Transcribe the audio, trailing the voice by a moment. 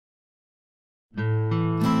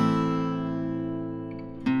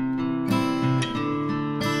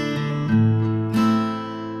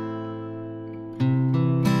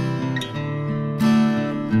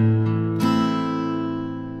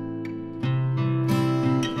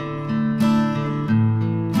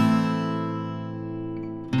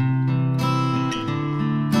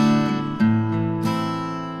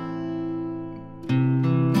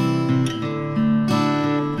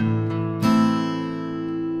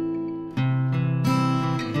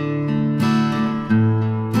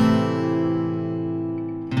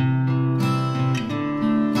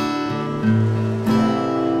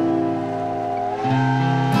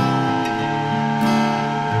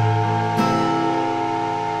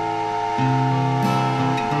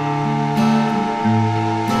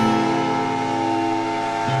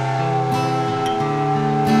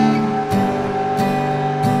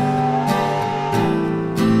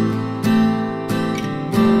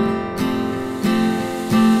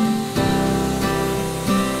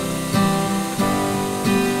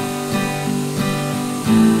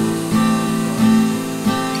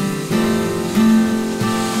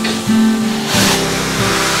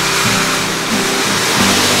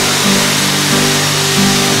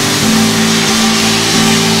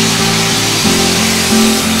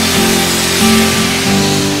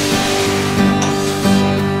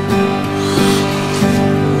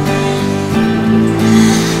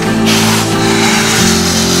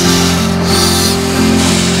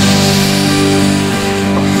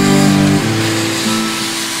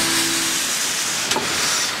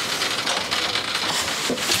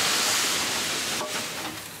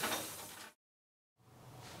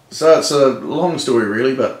So it's a long story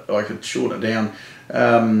really, but I could shorten it down.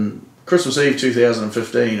 Christmas Eve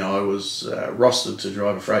 2015 I was rostered to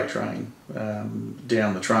drive a freight train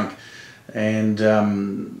down the trunk, and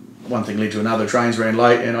one thing led to another. Trains ran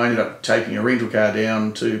late and I ended up taking a rental car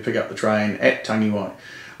down to pick up the train at Tangiwai.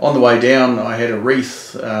 On the way down I had a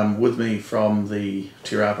wreath with me from the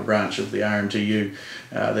Te Rapa branch of the RMTU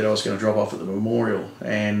that I was going to drop off at the memorial,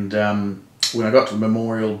 and when I got to the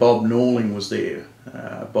memorial, Bob Norling was there.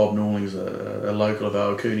 Bob Norling's a local of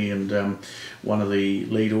Aokuni and one of the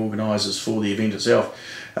lead organisers for the event itself.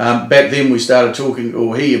 Back then we started talking,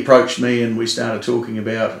 or he approached me and we started talking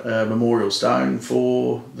about a memorial stone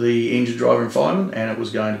for the engine driver and fireman, and it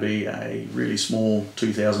was going to be a really small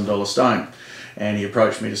 $2,000 stone, and he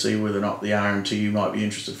approached me to see whether or not the RMTU might be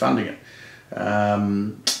interested in funding it.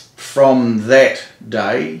 From that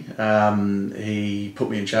day, he put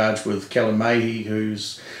me in charge with Callum Mahey,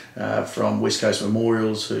 who's from West Coast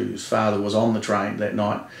Memorials, whose father was on the train that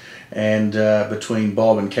night, and between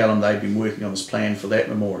Bob and Callum they'd been working on this plan for that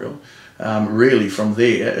memorial. Really from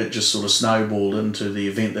there it just sort of snowballed into the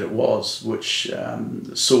event that it was, which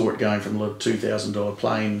saw it going from a $2,000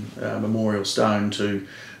 plain memorial stone to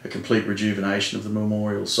a complete rejuvenation of the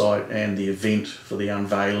memorial site and the event for the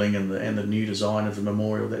unveiling and the new design of the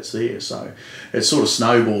memorial that's there. So it sort of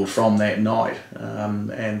snowballed from that night,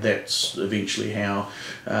 and that's eventually how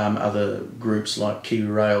other groups like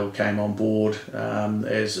KiwiRail came on board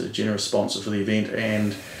as a generous sponsor for the event,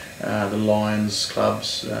 and the Lions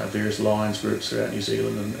clubs, various Lions groups throughout New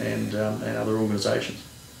Zealand, and other organisations.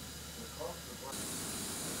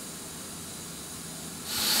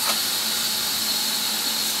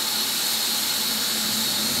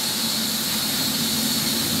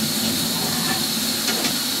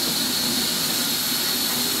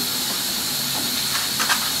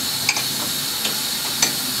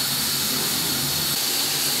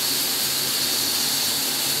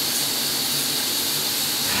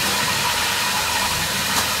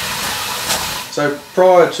 So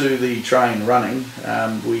prior to the train running,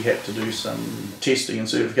 we had to do some testing and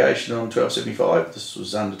certification on 1275. This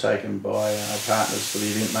was undertaken by our partners for the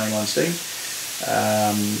event, Mainline Steam.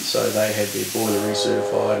 So they had their boiler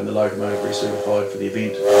recertified and the locomotive recertified for the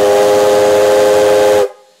event.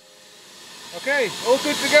 Okay, all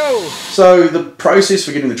good to go. So the process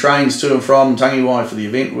for getting the trains to and from Tangiwai for the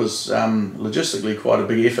event was logistically quite a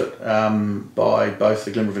big effort by both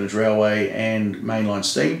the Glenbrook Vintage Railway and Mainline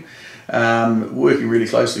Steam. Working really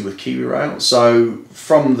closely with KiwiRail. So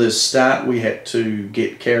from the start we had to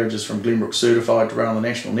get carriages from Glenbrook certified to run on the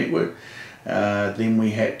national network. Then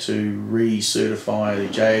we had to recertify the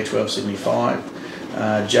JA1275.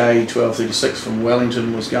 J1236 from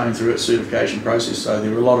Wellington was going through its certification process, so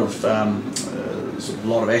there were a lot of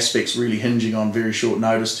aspects really hinging on very short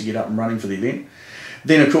notice to get up and running for the event.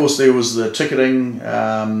 Then of course there was the ticketing,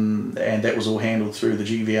 and that was all handled through the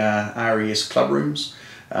GVR RES club rooms.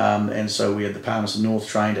 And so we had the Palmerston North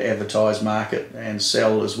train to advertise, market and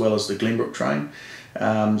sell, as well as the Glenbrook train.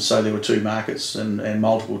 So there were two markets and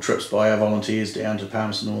multiple trips by our volunteers down to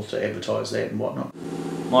Palmerston North to advertise that and whatnot.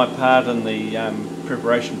 My part in the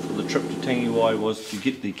preparation for the trip to Tangiwai was to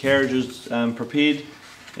get the carriages prepared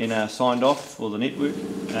and signed off for the network.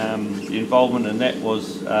 The involvement in that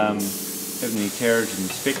was having the carriage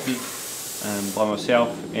inspected by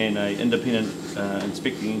myself and an independent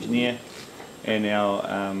inspecting engineer and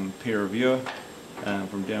our peer reviewer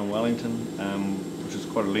from down Wellington, which was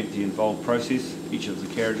quite a lengthy involved process. Each of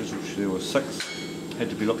the carriages, which there were 6, had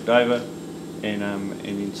to be looked over and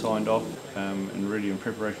then signed off and ready in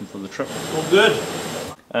preparation for the trip. All good.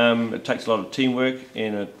 It takes a lot of teamwork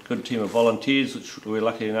and a good team of volunteers, which we're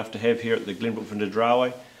lucky enough to have here at the Glenbrook Vintage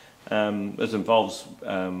Railway. This involves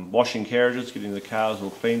washing carriages, getting the cars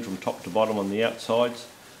all cleaned from top to bottom on the outsides,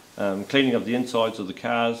 cleaning of the insides of the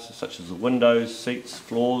cars, such as the windows, seats,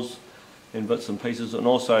 floors and bits and pieces, and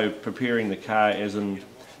also preparing the car as in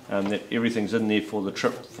that everything's in there for the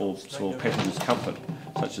trip for passengers' comfort,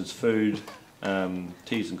 such as food,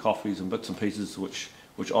 teas and coffees and bits and pieces, which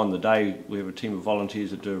on the day we have a team of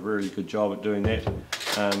volunteers that do a really good job at doing that,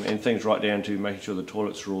 and things right down to making sure the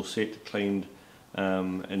toilets are all set, cleaned,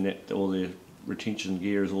 and that all the retention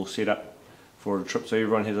gear is all set up for a trip so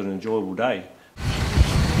everyone has an enjoyable day.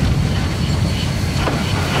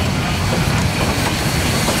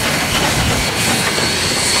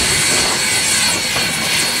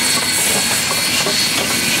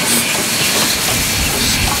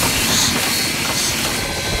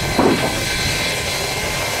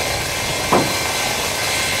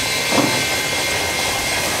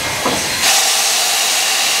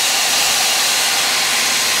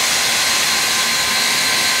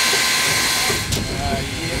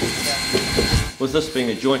 with this being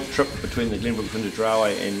a joint trip between the Glenbrook Vintage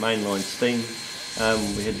Railway and Mainline steam,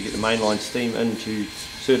 we had to get the Mainline steam in to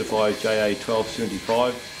certify JA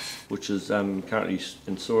 1275, which is currently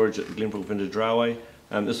in storage at the Glenbrook Vintage Railway.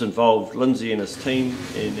 This involved Lindsay and his team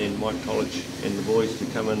and Mike College and the boys to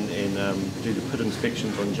come in and do the pit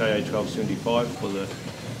inspections on JA 1275 for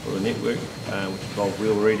the network, which involved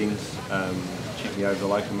wheel readings, checking over the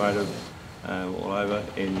locomotive all over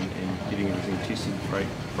and getting everything tested, brake,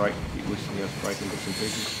 Westinghouse braking bits and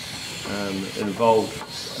pieces. It involved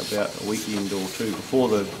about a weekend or two before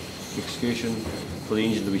the excursion for the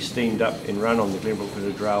engine to be steamed up and run on the Glenbrook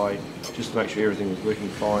Vintage Railway, just to make sure everything was working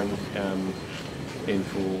fine, and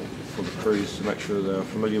for the crews to make sure they're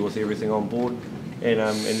familiar with everything on board, and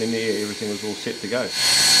then yeah, everything was all set to go.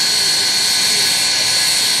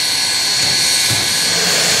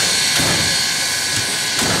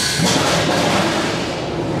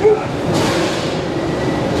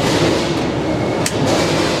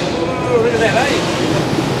 Look at that, eh?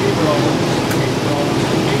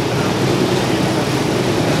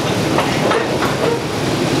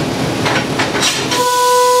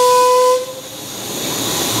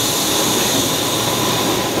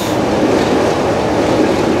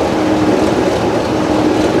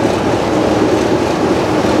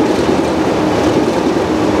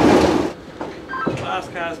 Last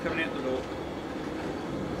car's coming out the door.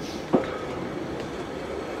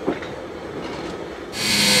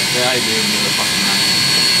 They do the fucking money.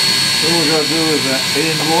 All we gotta do is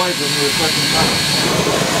invoice and we're fucking done.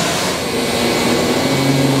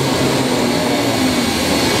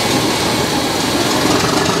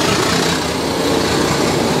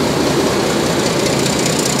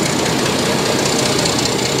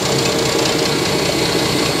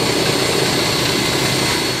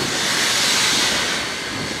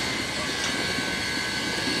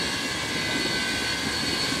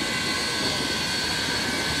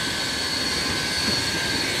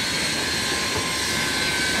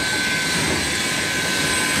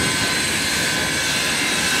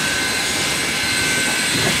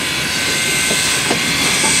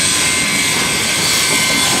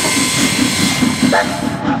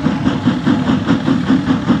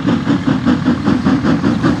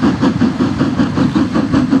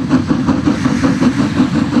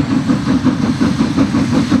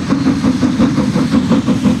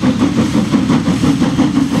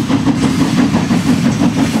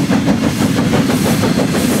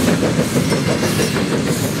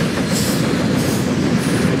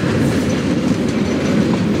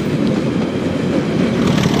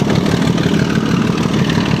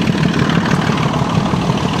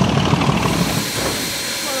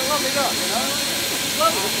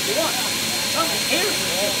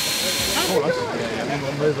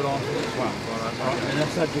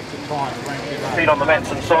 Feet on the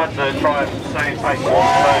mats inside to try and stay facing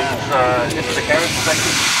those into the carriage. Thank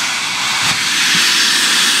you.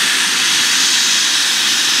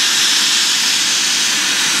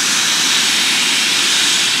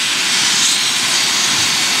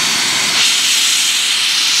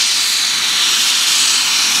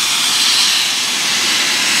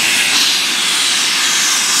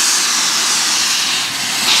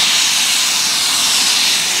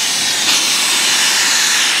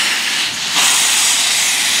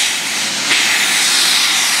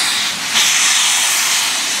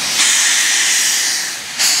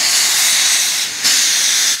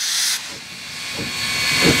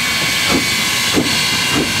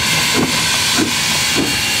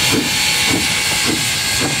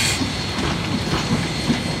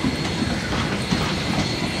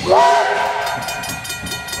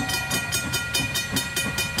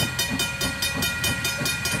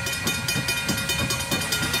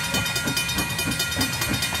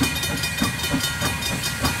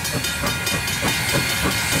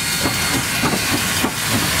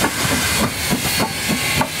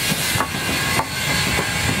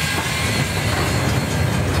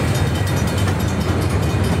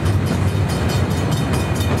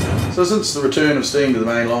 So since the return of steam to the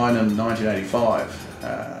main line in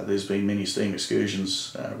 1985, there's been many steam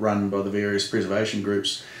excursions run by the various preservation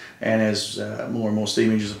groups, and as more and more steam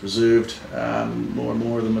engines are preserved, more and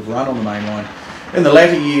more of them have run on the main line. In the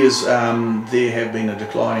latter years, there have been a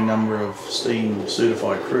declining number of steam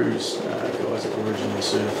certified crews, guys that were originally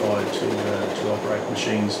certified to operate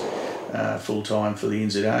machines full-time for the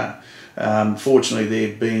NZR. Fortunately, there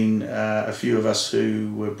have been a few of us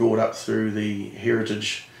who were brought up through the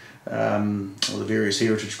heritage or the various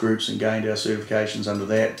heritage groups and gained our certifications under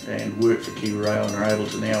that and worked for KiwiRail and are able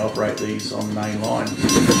to now operate these on the main line.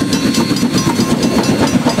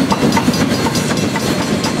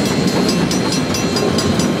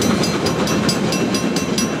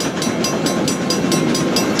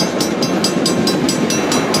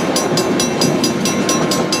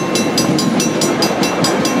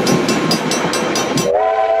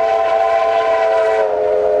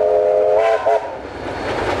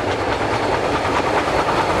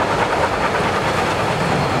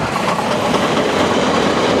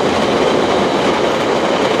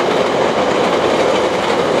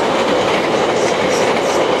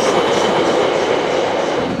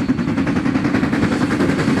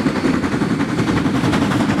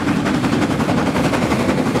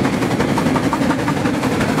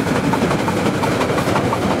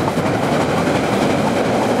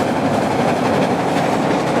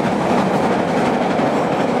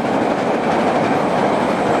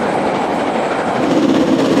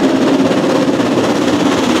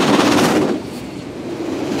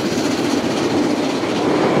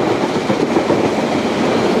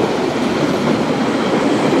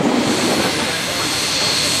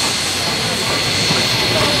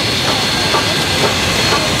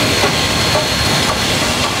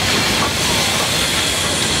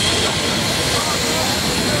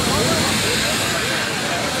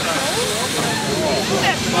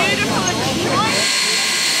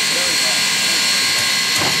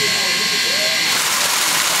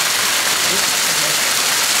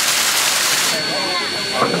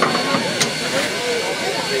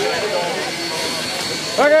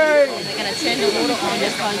 Okay. They're going to turn the water on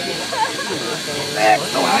this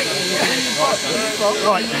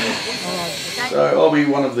So I'll be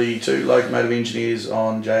one of the 2 locomotive engineers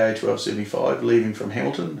on JA 1275 leaving from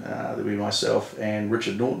Hamilton. There'll be myself and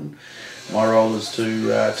Richard Norton. My role is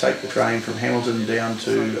to take the train from Hamilton down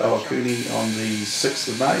to Owakuni on the 6th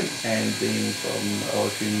of May and then from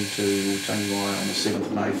Owakuni to Tangiwai on the 7th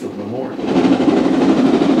of May for the memorial.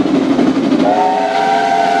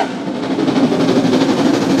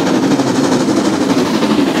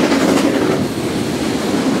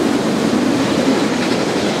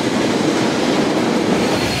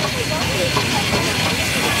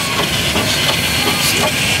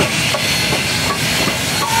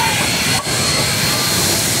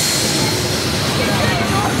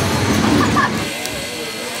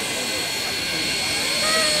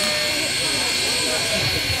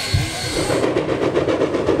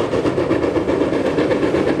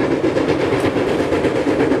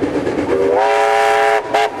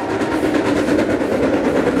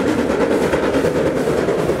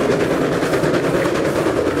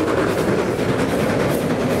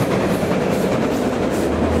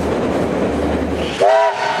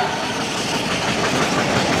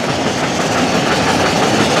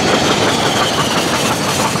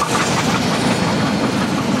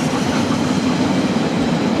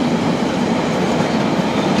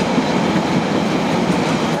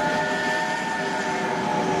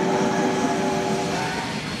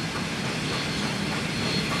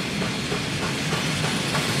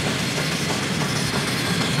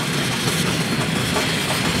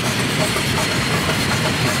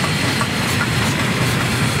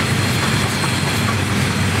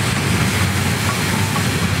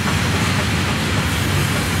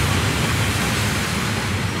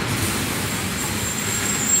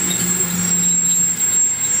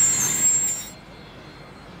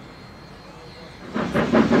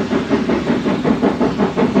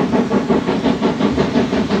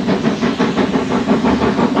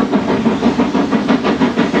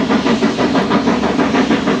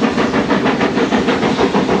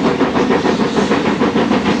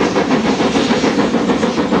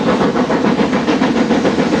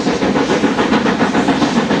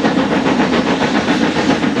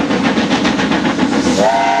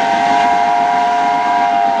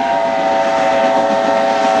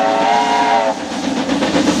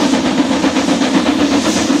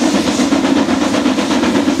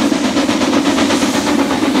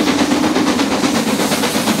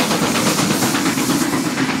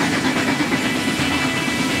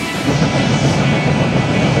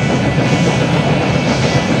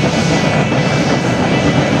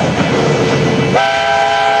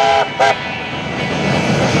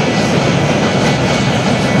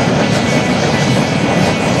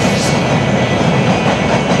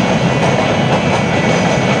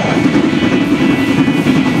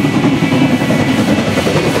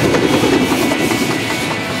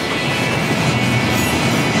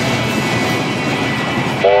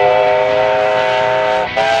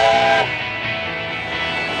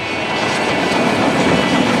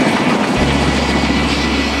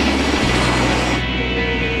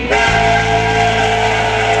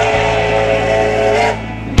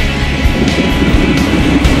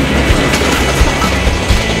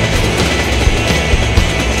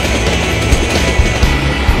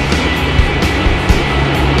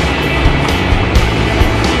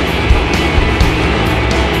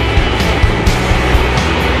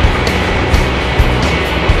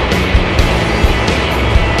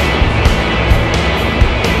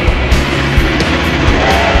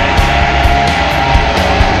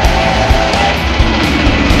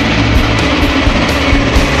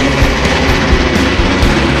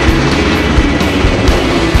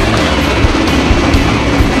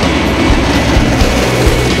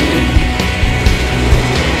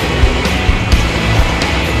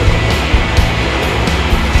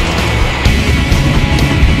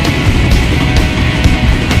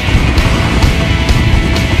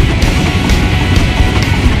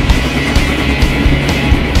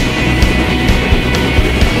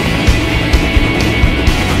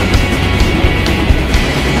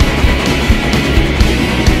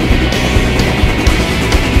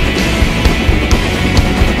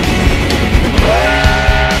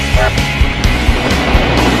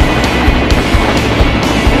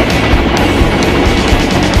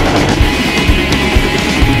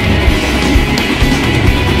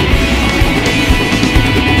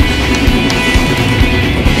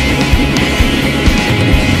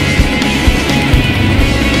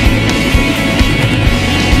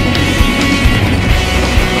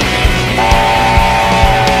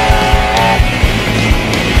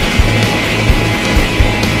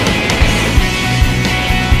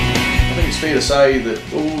 say that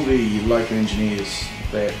all the local engineers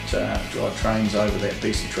that drive trains over that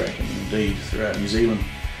piece of track, and indeed throughout New Zealand,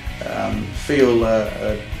 feel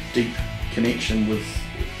a deep connection with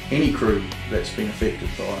any crew that's been affected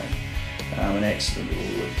by an accident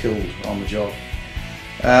or killed on the job.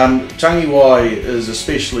 Tangiwai is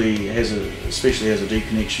especially has a deep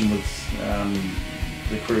connection with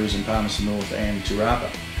the crews in Palmerston North and Te Rapa.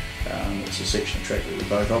 It's a section of track that we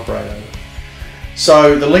both operate over.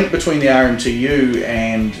 So the link between the RMTU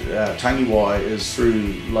and Tangiwai is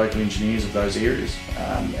through local engineers of those areas,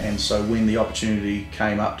 and so when the opportunity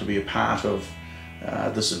came up to be a part of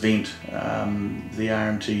this event, the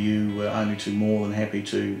RMTU were only too more than happy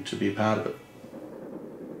to be a part of it.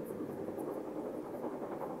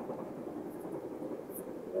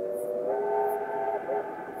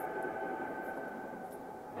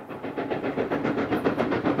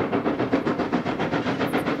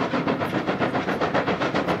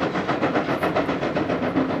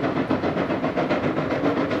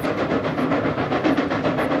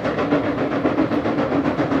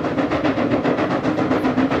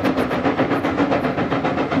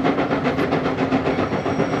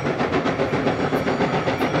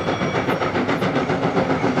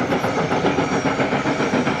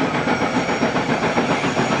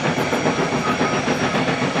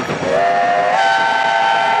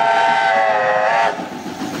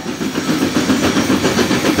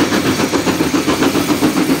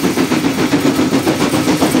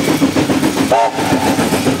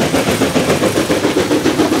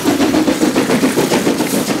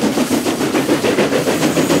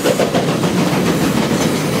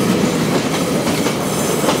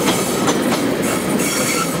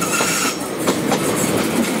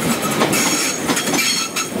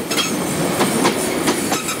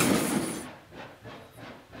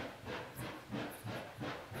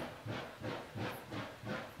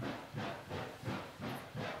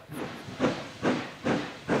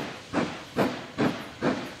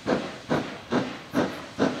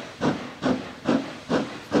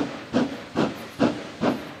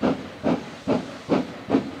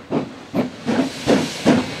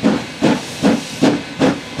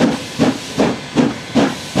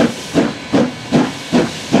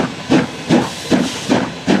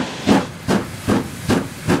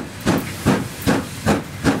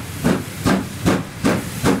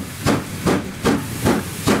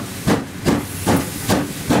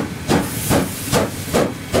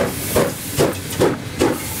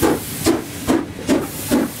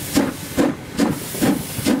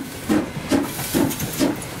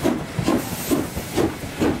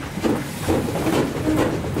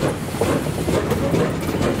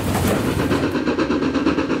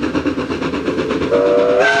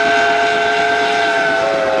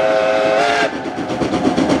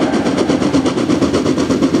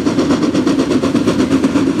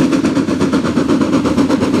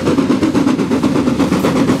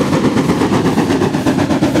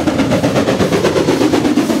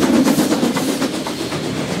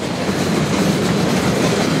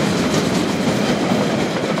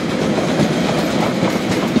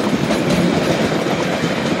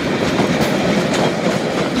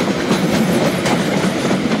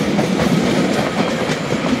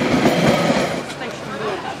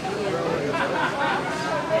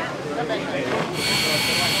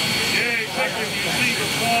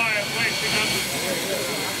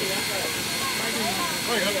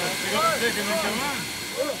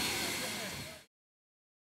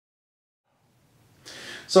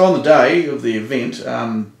 So on the day of the event,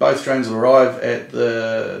 both trains will arrive at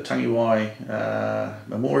the Tangiwai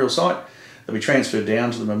Memorial site. They'll be transferred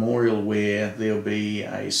down to the memorial, where there'll be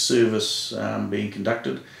a service being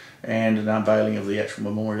conducted and an unveiling of the actual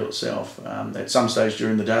memorial itself. At some stage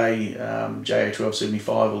during the day, JA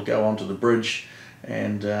 1275 will go onto the bridge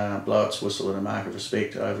and blow its whistle in a mark of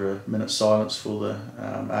respect over a minute's silence for the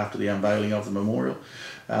after the unveiling of the memorial.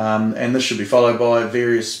 And this should be followed by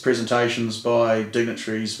various presentations by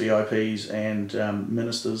dignitaries, VIPs and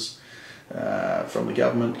ministers from the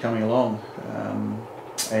government coming along,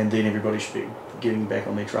 and then everybody should be getting back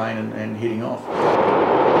on their train and heading off.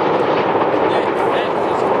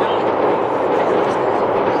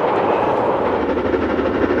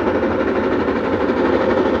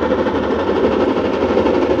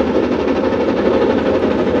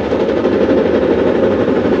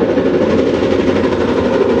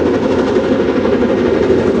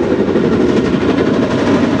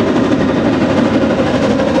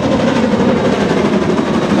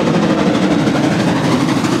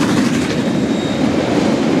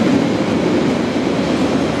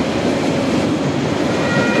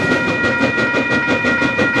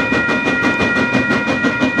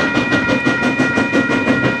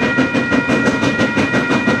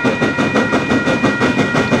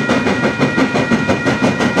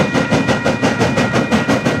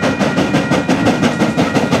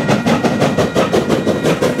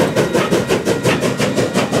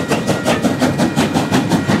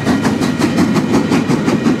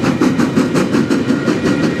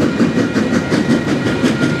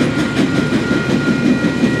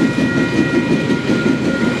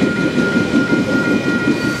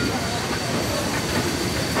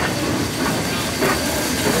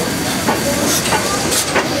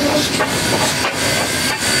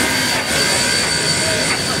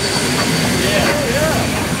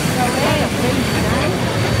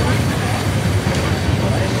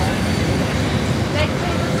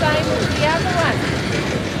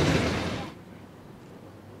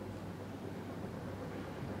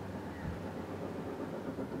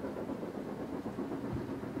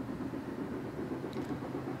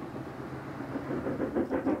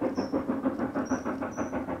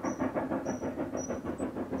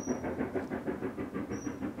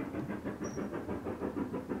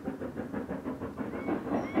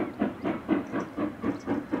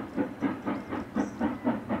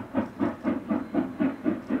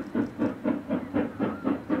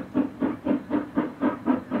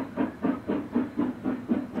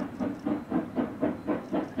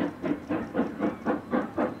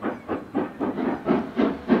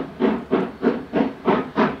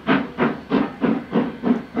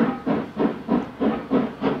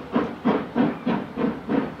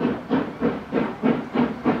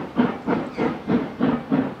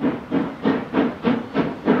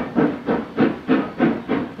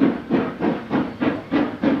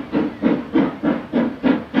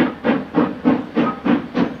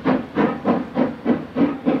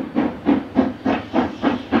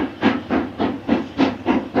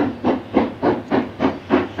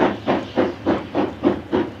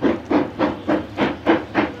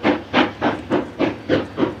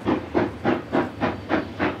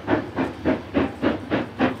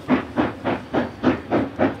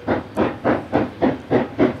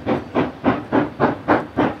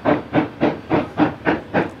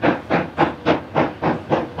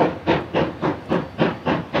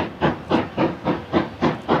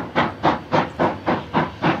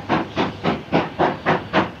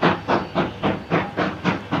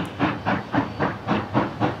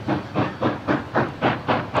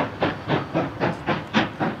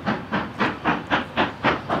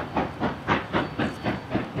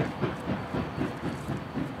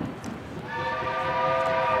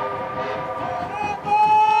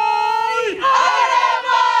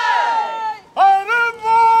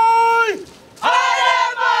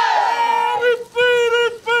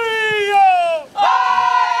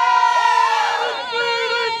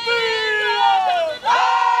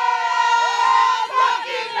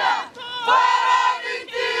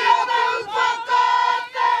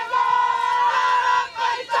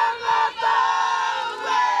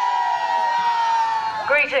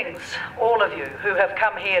 Greetings, all of you who have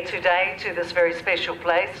come here today to this very special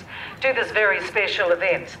place, to this very special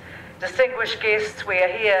event. Distinguished guests, we are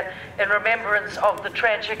here in remembrance of the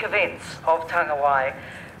tragic events of Tangiwai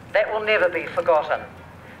that will never be forgotten.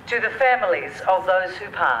 To the families of those who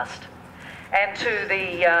passed, and to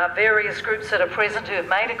the various groups that are present who have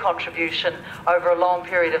made a contribution over a long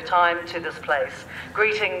period of time to this place.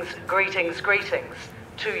 Greetings, greetings, greetings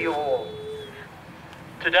to you all.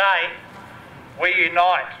 Today, we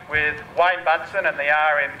unite with Wayne Butson and the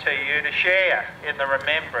RMTU to share in the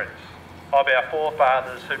remembrance of our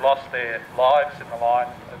forefathers who lost their lives in the line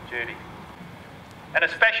of duty. And a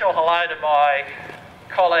special hello to my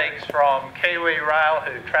colleagues from KiwiRail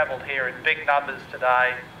who travelled here in big numbers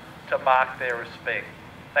today to mark their respect.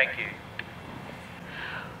 Thank you.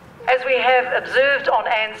 As we have observed on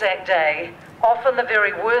Anzac Day, often the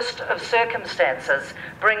very worst of circumstances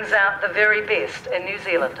brings out the very best in New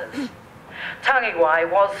Zealanders. Tangiwai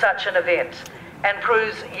was such an event and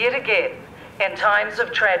proves yet again, in times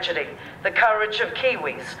of tragedy, the courage of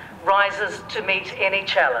Kiwis rises to meet any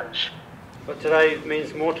challenge. But today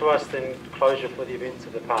means more to us than closure for the events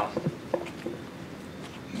of the past.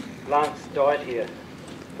 Lance died here,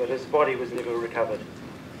 but his body was never recovered.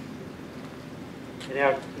 And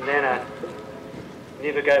our Nana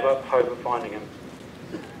never gave up hope of finding him.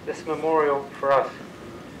 This memorial for us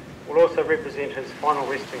will also represent his final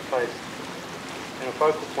resting place and a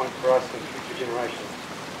focal point for us and future generations.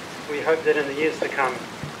 We hope that in the years to come,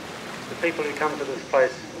 the people who come to this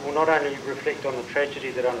place will not only reflect on the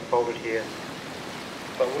tragedy that unfolded here,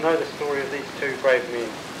 but will know the story of these two brave men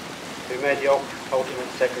who made the ultimate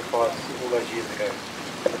sacrifice all those years ago.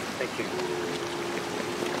 Thank you.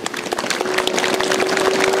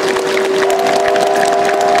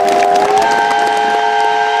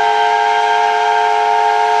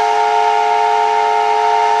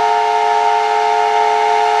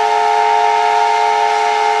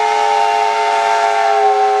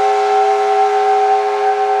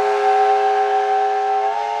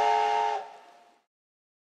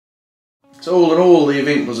 So all in all, the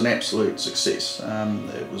event was an absolute success.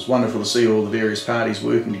 It was wonderful to see all the various parties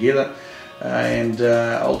working together, and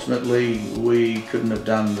ultimately we couldn't have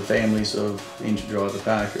done the families of engine driver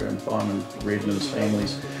Parker and fireman Redman's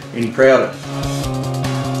families any prouder.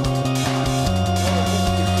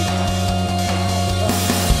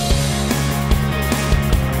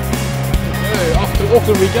 Off to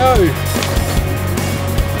Auckland we go!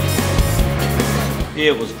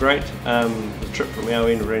 Yeah, it was great. The trip from our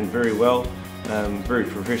end ran very well, very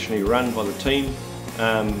professionally run by the team.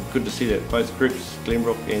 Good to see that both groups,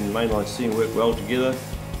 Glenbrook and Mainline team, work well together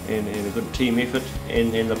and a good team effort.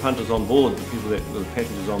 And the punters on board, the people that the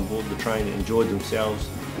passengers on board the train enjoyed themselves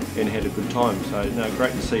and had a good time. So no,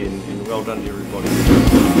 great to see and well done to everybody.